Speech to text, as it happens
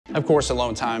Of course,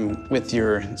 alone time with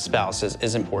your spouse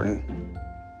is important.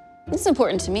 It's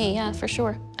important to me, yeah, for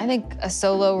sure. I think a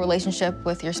solo relationship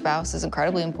with your spouse is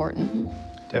incredibly important.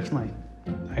 Definitely,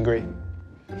 I agree.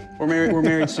 We're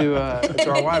married to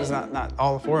our wives, not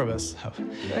all four of us. So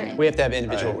Right. we have to have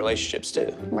individual relationships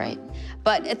too. Right.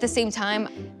 But at the same time,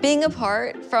 being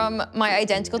apart from my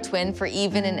identical twin for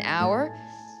even an hour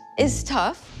is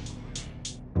tough.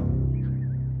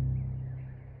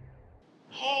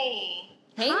 Hey,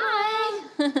 Hey.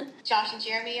 Hi. Josh and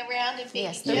Jeremy around and baby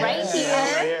Yes, they're Jen? right here.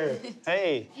 Right here.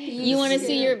 Hey. You want to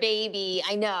see your baby?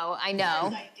 I know.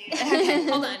 Yes, I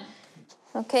do. Hold on.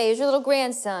 Okay, here's your little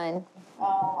grandson.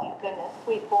 Oh my goodness,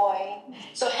 sweet boy.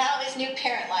 So how is new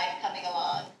parent life coming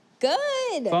along?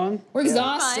 Good. Fun? We're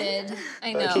exhausted.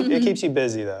 I know. It keeps you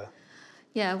busy, though.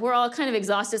 Yeah, we're all kind of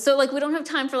exhausted. So like we don't have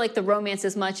time for like the romance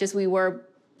as much as we were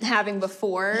having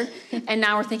before. And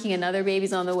now we're thinking another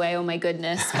baby's on the way. Oh my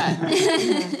goodness.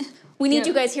 We need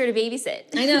you guys here to babysit.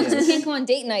 I know, because we can't go on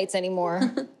date nights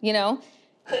anymore, you know?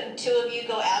 Couldn't two of you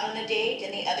go out on a date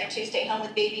and the other two stay home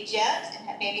with baby Jet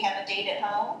and maybe have a date at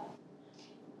home?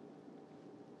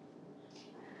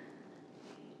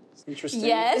 It's interesting.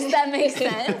 Yes, that makes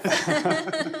sense.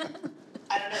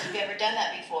 I don't know if you've ever done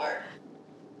that before.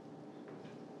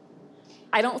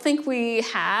 I don't think we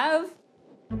have.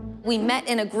 We met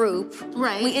in a group.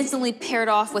 Right. We instantly paired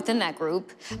off within that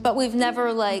group, but we've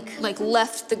never like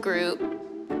Left the group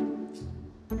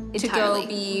to go entirely.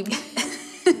 be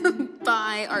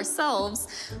by ourselves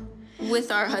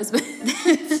with our husband.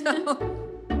 So.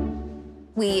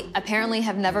 We apparently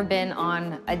have never been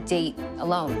on a date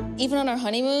alone. Even on our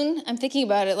honeymoon, I'm thinking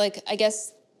about it, like, I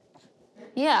guess,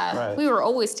 Yeah, Right. we were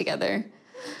always together.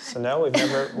 So no, we've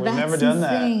never done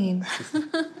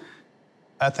that.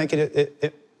 I think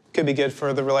it could be good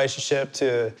for the relationship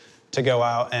to go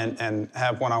out and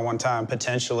have one-on-one time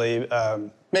potentially.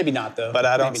 Maybe not though. But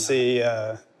I don't Maybe not. see.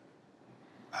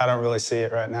 I don't really see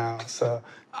it right now. So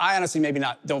I honestly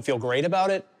don't feel great about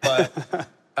it, but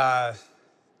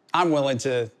I'm willing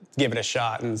to give it a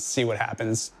shot and see what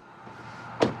happens.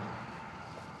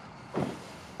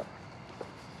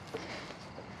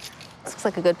 This looks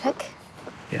like a good pick.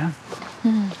 yeah.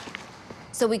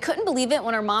 So we couldn't believe it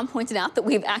when our mom pointed out that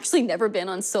we've actually never been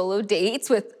on solo dates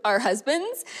with our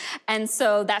husbands. And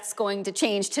so that's going to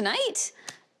change tonight.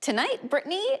 Tonight,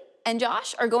 Brittany and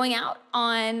Josh are going out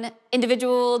on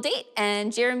individual date,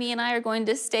 and Jeremy and I are going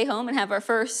to stay home and have our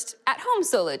first at-home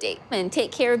solo date and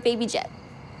take care of baby Jet.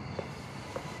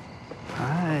 All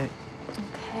right.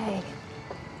 Okay.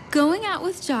 going out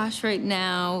with Josh right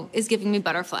now is giving me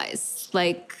butterflies.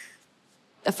 Like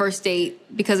a first date,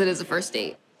 because it is a first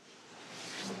date.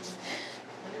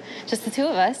 Just the two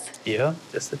of us. Yeah,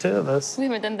 just the two of us. We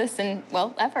haven't done this in,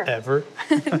 well, ever. Ever.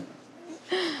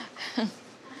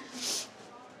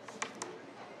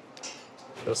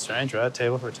 Feels strange, right?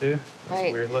 Table for two.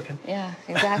 Right. Weird looking. Yeah,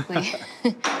 exactly.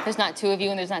 There's not two of you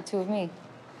and there's not two of me.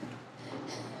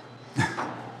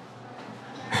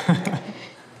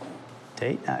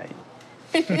 Date night.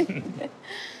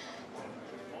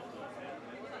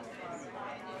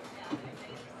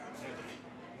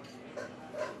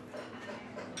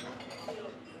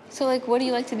 So, like, what do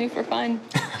you like to do for fun?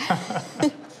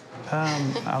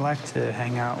 I like to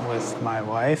hang out with my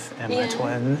wife and my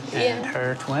twin and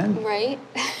her twin. Right?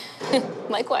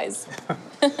 Likewise.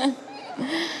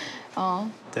 Aw.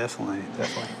 Definitely,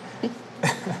 definitely.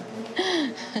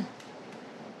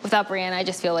 Without Briana, I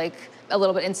just feel like a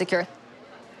little bit insecure.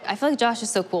 I feel like Josh is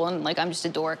so cool and like I'm just a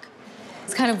dork.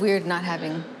 It's kind of weird not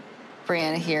having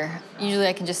Briana here. Usually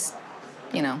I can just,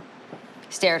 you know,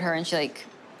 stare at her and she like,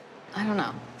 I don't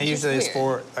know. And usually it's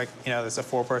there's a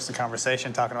four-person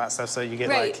conversation talking about stuff, so you get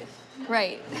like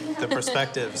Right. the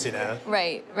perspectives,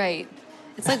 Right.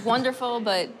 It's like wonderful,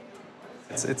 but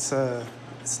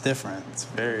It's different. It's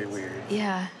very weird.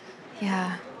 yeah.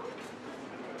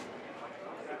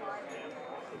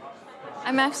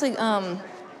 I'm actually, I'm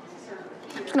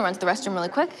just gonna run to the restroom really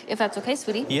quick, if that's okay,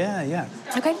 sweetie. Yeah.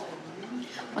 Okay.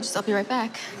 I'll be right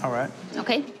back. All right.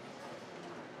 Okay.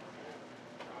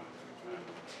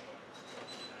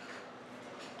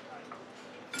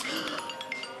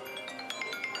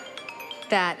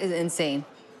 That is insane.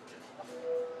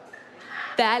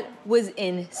 That was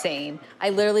insane. I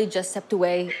literally just stepped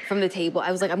away from the table.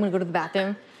 I was like, I'm gonna go to the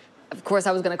bathroom. Of course,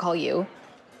 I was gonna call you.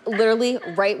 Literally,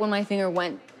 right when my finger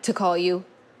went to call you,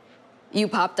 you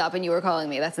popped up and you were calling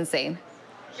me. That's insane.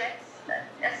 Jet's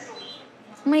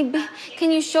asleep.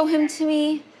 Can you show him to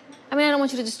me? I mean, I don't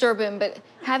want you to disturb him, but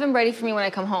have him ready for me when I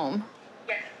come home.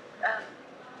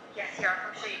 Yes, here,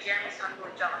 I'll come show you. Jeremy's talking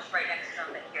with Josh right next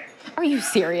to him here. Are you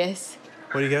serious?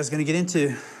 What are you guys gonna get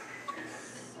into?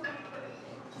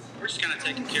 We're just kind of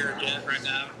taking care of Jet right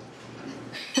now.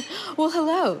 Well,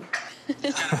 hello.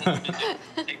 Taking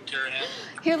care of him.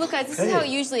 Here, look, guys, this is how it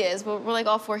usually is. We're like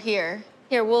all four here.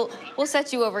 Here, we'll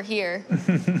set you over here.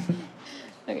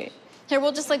 Okay. Here,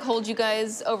 we'll just like hold you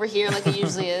guys over here like it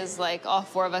usually is, like all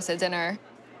four of us at dinner.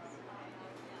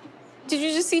 Did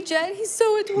you just see Jet? He's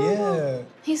so adorable. Yeah.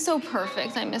 He's so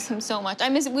perfect. I miss him so much.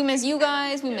 We miss you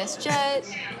guys. We miss Jet.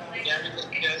 Yeah,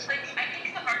 everything good. I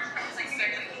think the hardest part was like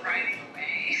starting driving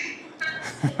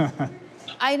away.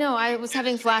 I know. I was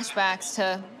having flashbacks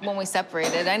to when we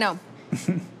separated. I know.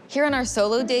 Here on our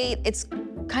solo date, it's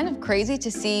kind of crazy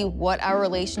to see what our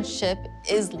relationship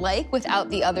is like without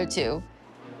the other two.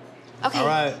 Okay. All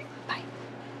right. Bye.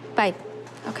 Bye.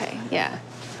 Okay, yeah.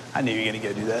 I knew you were gonna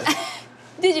go do that.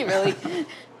 Did you really?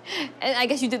 And I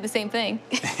guess you did the same thing.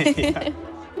 Yeah.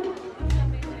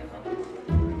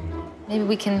 Maybe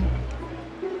we can,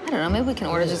 I don't know, maybe we can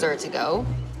order dessert to go.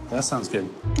 That sounds good.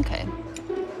 Okay.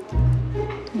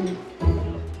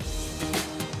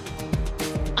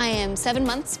 I am 7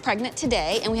 months pregnant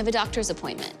today, and we have a doctor's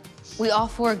appointment. We all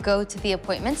four go to the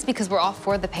appointments because we're all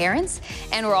four the parents,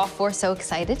 and we're all four so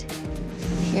excited.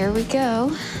 Here we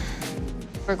go.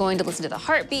 We're going to listen to the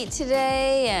heartbeat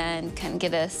today and kind of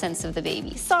get a sense of the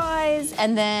baby's size,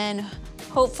 and then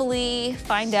hopefully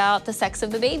find out the sex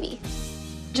of the baby.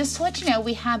 Just to let you know,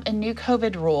 we have a new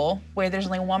COVID rule where there's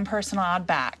only one person allowed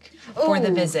back for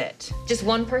the visit. Just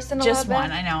one person allowed Just back?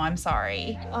 one, I know, I'm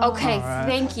sorry. Okay,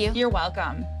 thank you. You're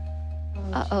welcome.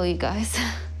 Uh-oh, you guys.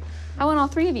 I want all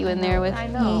three of you in there with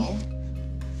me.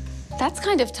 That's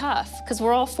kind of tough, because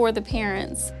we're all four the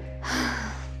parents.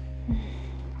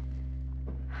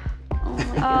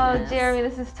 Oh, Jeremy,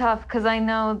 this is tough because I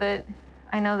know that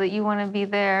you want to be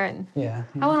there, and Yeah.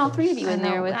 I want all three of you in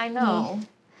there with I know.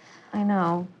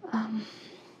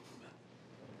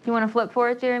 You want to flip for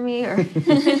it, Jeremy, or?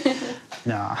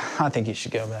 No, I think you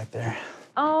should go back there.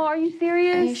 Oh, are you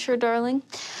serious? Are you sure, darling?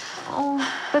 Oh,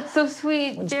 that's so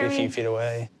sweet, We'll just be a Jeremy. few feet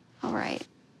away. All right.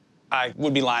 I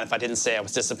would be lying if I didn't say I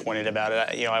was disappointed about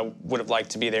it. I would have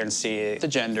liked to be there and see the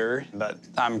gender, but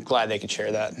I'm glad they could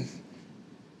share that.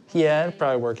 Yeah, it'd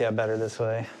probably work out better this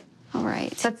way. All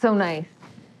right. That's so nice.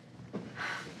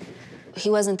 He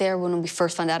wasn't there when we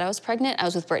first found out I was pregnant. I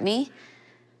was with Brittany.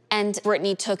 And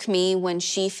Brittany took me when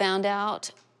she found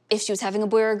out if she was having a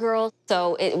boy or a girl.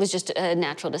 So it was just a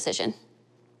natural decision.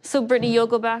 So Brittany, you'll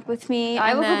go back with me.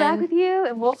 I will go back with you,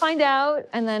 and we'll find out.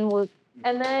 And then we'll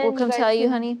We'll come tell you,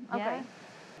 honey. Okay.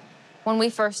 When we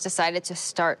first decided to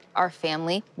start our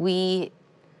family, we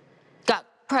got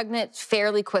pregnant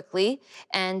fairly quickly,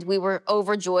 and we were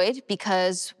overjoyed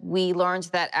because we learned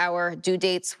that our due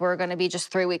dates were going to be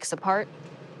just 3 weeks apart.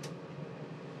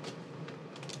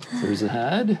 There's a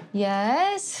head.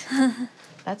 Yes.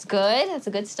 That's good. That's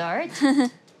a good start.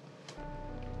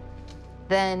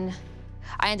 Then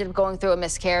I ended up going through a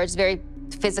miscarriage, very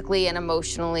physically and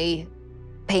emotionally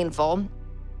painful.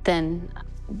 Then,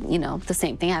 the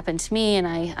same thing happened to me, and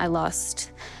I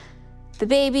lost the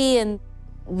baby, and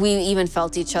we even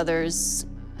felt each other's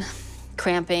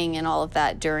cramping and all of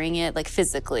that during it, like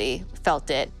physically felt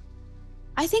it.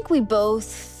 I think we both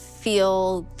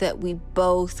feel that we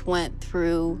both went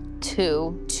through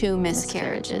two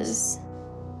miscarriages.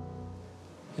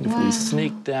 And if we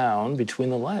sneak down between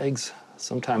the legs,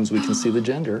 sometimes we can see the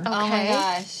gender. Oh my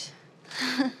gosh.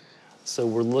 So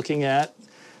we're looking at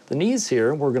the knees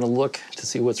here. We're going to look to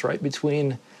see what's right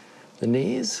between the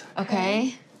knees.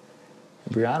 Okay.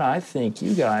 Briana, I think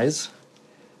you guys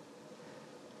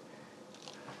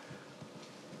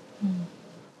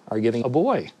are getting a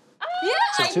boy. Yeah,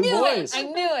 So two boys. I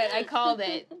knew it. I called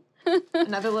it.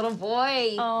 Another little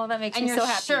boy. Oh, that makes And me you're so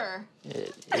happy. sure.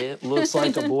 It looks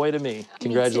like a boy to me.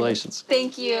 Congratulations.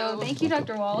 Thank you. Thank you,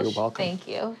 Dr. Walsh. You're welcome. Thank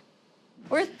you.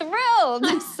 We're thrilled.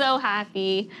 I'm so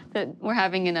happy that we're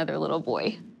having another little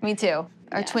boy. Me too.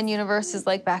 Our Yes. twin universe is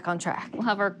like back on track. We'll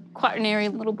have our quaternary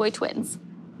little boy twins.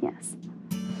 Yes.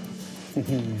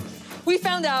 We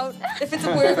found out if it's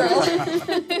a boy or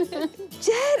girl.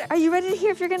 Jed, are you ready to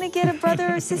hear if you're gonna get a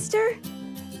brother or sister?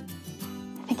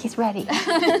 I think he's ready.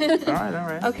 All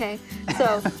right. Okay,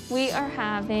 so we are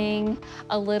having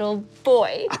a little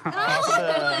boy.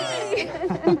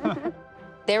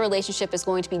 Their relationship is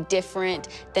going to be different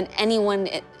than anyone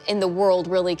in the world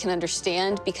really can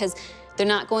understand, because they're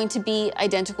not going to be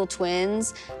identical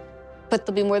twins, but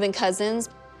they'll be more than cousins.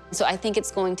 So I think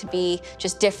it's going to be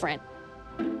just different.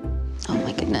 Oh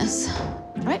my goodness.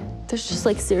 Right? There's just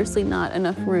like seriously not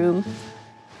enough room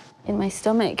in my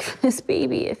stomach for this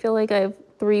baby. I feel like I have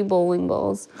 3 bowling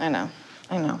balls I know.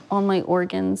 on my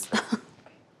organs. I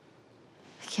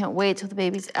can't wait till the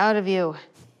baby's out of you.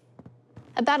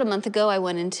 About a month ago, I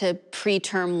went into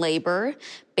preterm labor.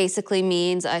 Basically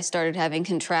means I started having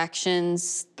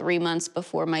contractions 3 months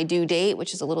before my due date,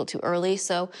 which is a little too early.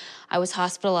 So I was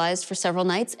hospitalized for several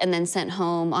nights and then sent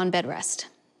home on bed rest.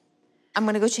 I'm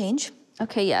gonna go change.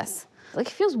 Okay, yes. Like,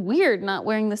 it feels weird not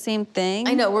wearing the same thing.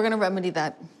 I know, we're gonna remedy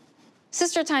that.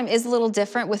 Sister time is a little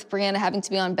different with Briana having to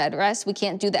be on bed rest. We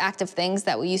can't do the active things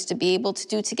that we used to be able to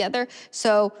do together,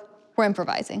 so we're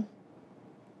improvising.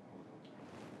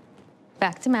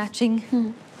 Back to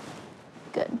matching.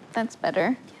 Good, that's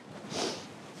better.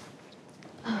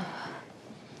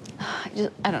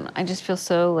 I don't know, I just feel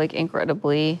so like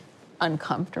incredibly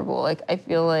uncomfortable. Like, I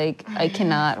feel like I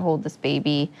cannot hold this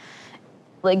baby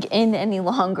like in any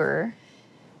longer.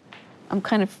 I'm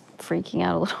kind of freaking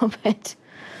out a little bit.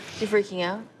 You're freaking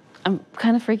out? I'm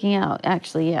kind of freaking out,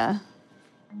 actually, yeah.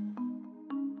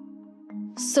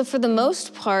 So for the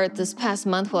most part, this past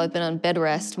month while I've been on bed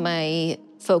rest, my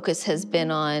focus has been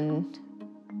on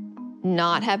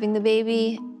not having the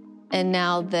baby. And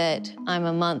now that I'm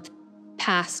a month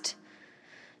past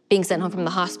being sent home from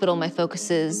the hospital, my focus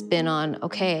has been on,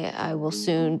 okay, I will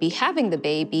soon be having the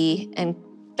baby. And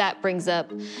that brings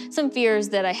up some fears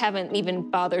that I haven't even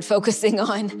bothered focusing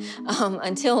on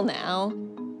until now.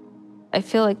 I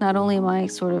feel like not only am I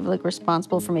sort of like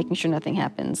responsible for making sure nothing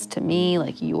happens to me,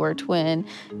 like your twin,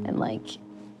 and like,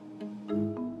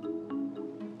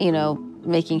 you know,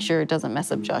 making sure it doesn't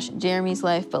mess up Josh and Jeremy's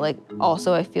life, but like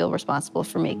also I feel responsible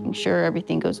for making sure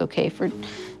everything goes okay for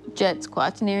Jet's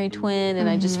Quaternary twin, and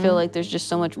I just feel like there's just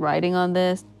so much riding on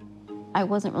this. I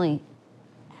wasn't really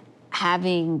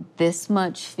having this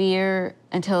much fear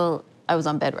until I was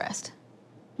on bed rest.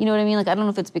 You know what I mean? Like, I don't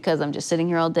know if it's because I'm just sitting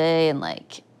here all day and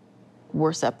like,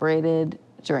 we're separated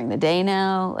during the day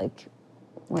now, like.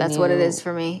 That's what it is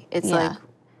for me. It's like,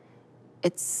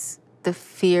 it's the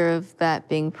fear of that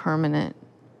being permanent.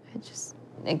 It just.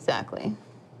 Exactly.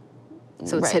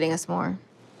 So it's hitting us more.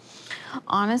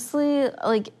 Honestly,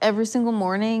 like every single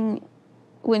morning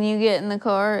when you get in the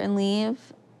car and leave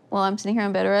while I'm sitting here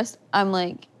on bed rest, I'm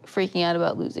like freaking out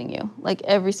about losing you. Like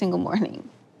every single morning.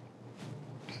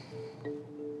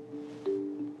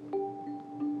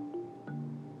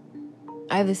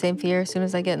 I have the same fear as soon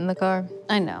as I get in the car.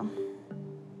 I know.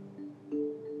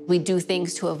 We do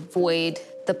things to avoid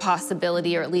the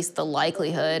possibility, or at least the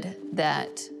likelihood,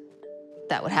 that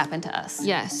that would happen to us.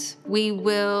 Yes, we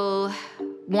will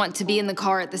want to be in the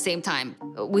car at the same time.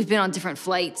 We've been on different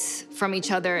flights from each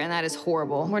other, and that is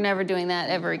horrible. We're never doing that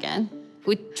ever again.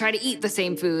 We try to eat the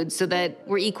same food so that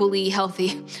we're equally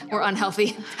healthy or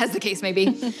unhealthy, as the case may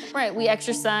be. Right, we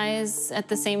exercise at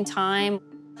the same time.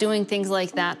 Doing things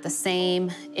like that the same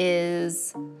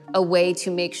is a way to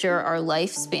make sure our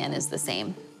lifespan is the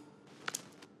same.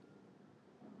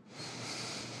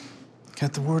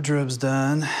 Got the wardrobes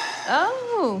done.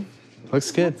 Oh.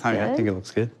 Looks good. I think it looks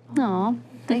good. Aw,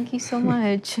 thank you so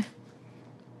much. You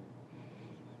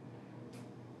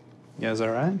guys all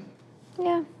right?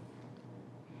 Yeah.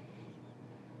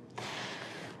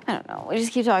 I don't know, we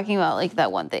just keep talking about like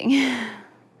that one thing.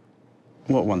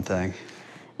 What one thing?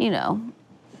 You know,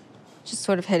 Just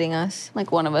sort of hitting us.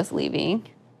 like one of us leaving.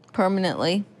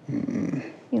 Permanently.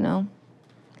 You know.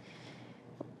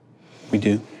 We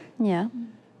do. Yeah.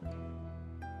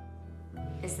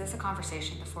 Is this a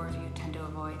conversation the four of you tend to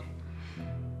avoid?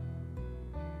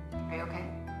 Are you okay?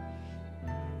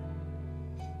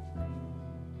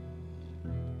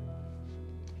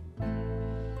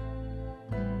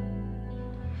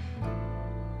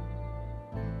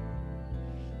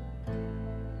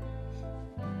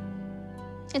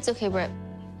 It's okay, Britt.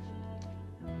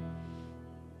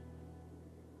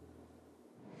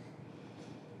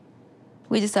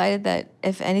 We decided that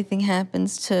if anything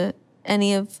happens to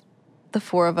any of the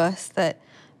four of us, that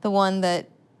the one that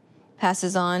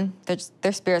passes on,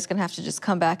 their spirit's gonna have to just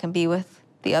come back and be with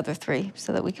the other three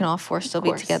so that we can all four still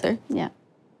be together. Yeah.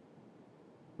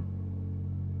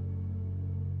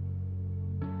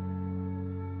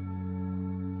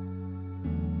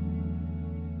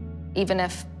 Even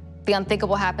if the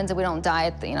unthinkable happens and we don't die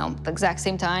at the, the exact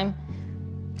same time,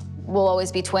 we'll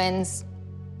always be twins.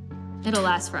 It'll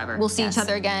last forever. We'll see each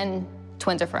other again.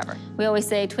 Twins are forever. We always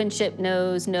say twinship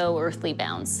knows no earthly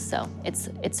bounds, so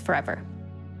it's forever.